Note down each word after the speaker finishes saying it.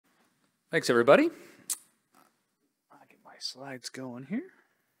Thanks, everybody. I'll get my slides going here.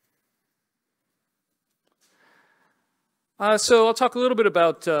 So I'll talk a little bit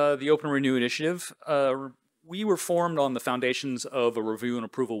about the Open Renew initiative. We were formed on the foundations of a review and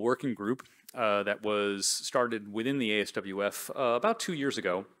approval working group that was started within the ASWF about 2 years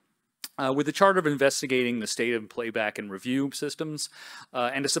ago. With the charter of investigating the state of playback and review systems,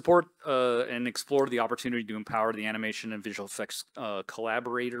 and to support and explore the opportunity to empower the animation and visual effects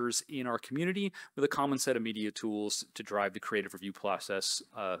collaborators in our community with a common set of media tools to drive the creative review process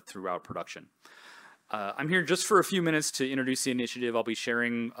throughout production. I'm here just for a few minutes to introduce the initiative. I'll be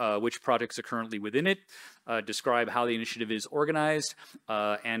sharing which projects are currently within it, describe how the initiative is organized,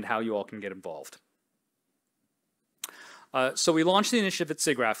 and how you all can get involved. So we launched the initiative at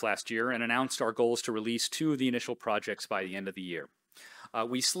SIGGRAPH last year and announced our goals to release 2 of the initial projects by the end of the year.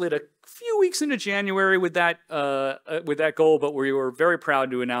 We slid a few weeks into January with that goal, but we were very proud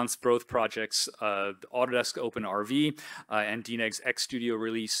to announce both projects, Autodesk Open RV and DNEG's xSTUDIO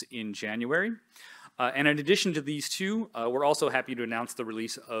release in January. And in addition to these 2, we're also happy to announce the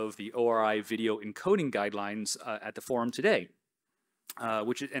release of the ORI video encoding guidelines at the forum today.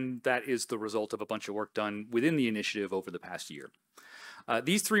 And that is the result of a bunch of work done within the initiative over the past year.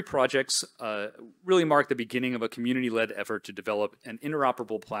 These 3 projects really mark the beginning of a community-led effort to develop an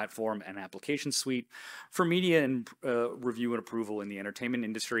interoperable platform and application suite for media and review and approval in the entertainment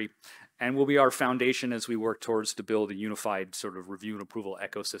industry, and will be our foundation as we work towards to build a unified sort of review and approval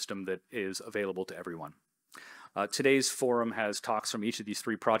ecosystem that is available to everyone. Today's forum has talks from each of these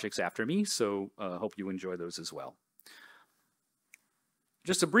 3 projects after me, so hope you enjoy those as well.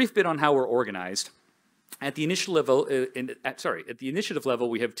 Just a brief bit on how we're organized. At the initial level, at the initiative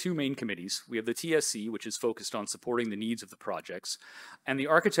level, we have 2 main committees. We have the TSC, which is focused on supporting the needs of the projects, and the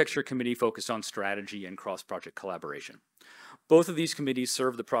Architecture Committee focused on strategy and cross-project collaboration. Both of these committees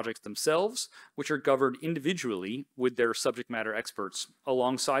serve the projects themselves, which are governed individually with their subject matter experts,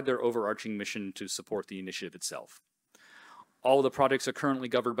 alongside their overarching mission to support the initiative itself. All of the projects are currently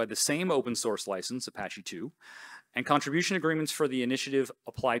governed by the same open source license, Apache 2, and contribution agreements for the initiative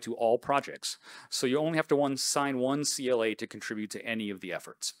apply to all projects, so you only have to sign one CLA to contribute to any of the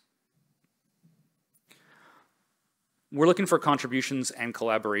efforts. We're looking for contributions and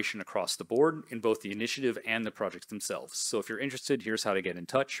collaboration across the board in both the initiative and the projects themselves. So if you're interested, here's how to get in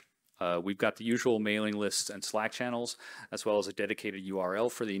touch. We've got the usual mailing lists and Slack channels, as well as a dedicated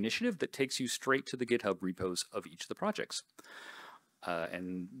URL for the initiative that takes you straight to the GitHub repos of each of the projects.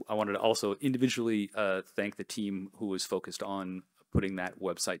 And I wanted to also individually thank the team who was focused on putting that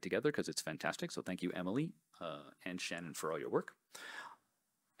website together, because it's fantastic. So thank you, Emily and Shannon, for all your work.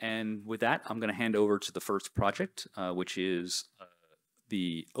 And with that, I'm going to hand over to the first project, which is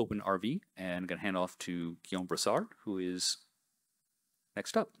the Open RV, and I'm going to hand off to Guillaume Brassard, who is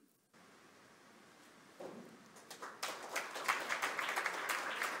next up.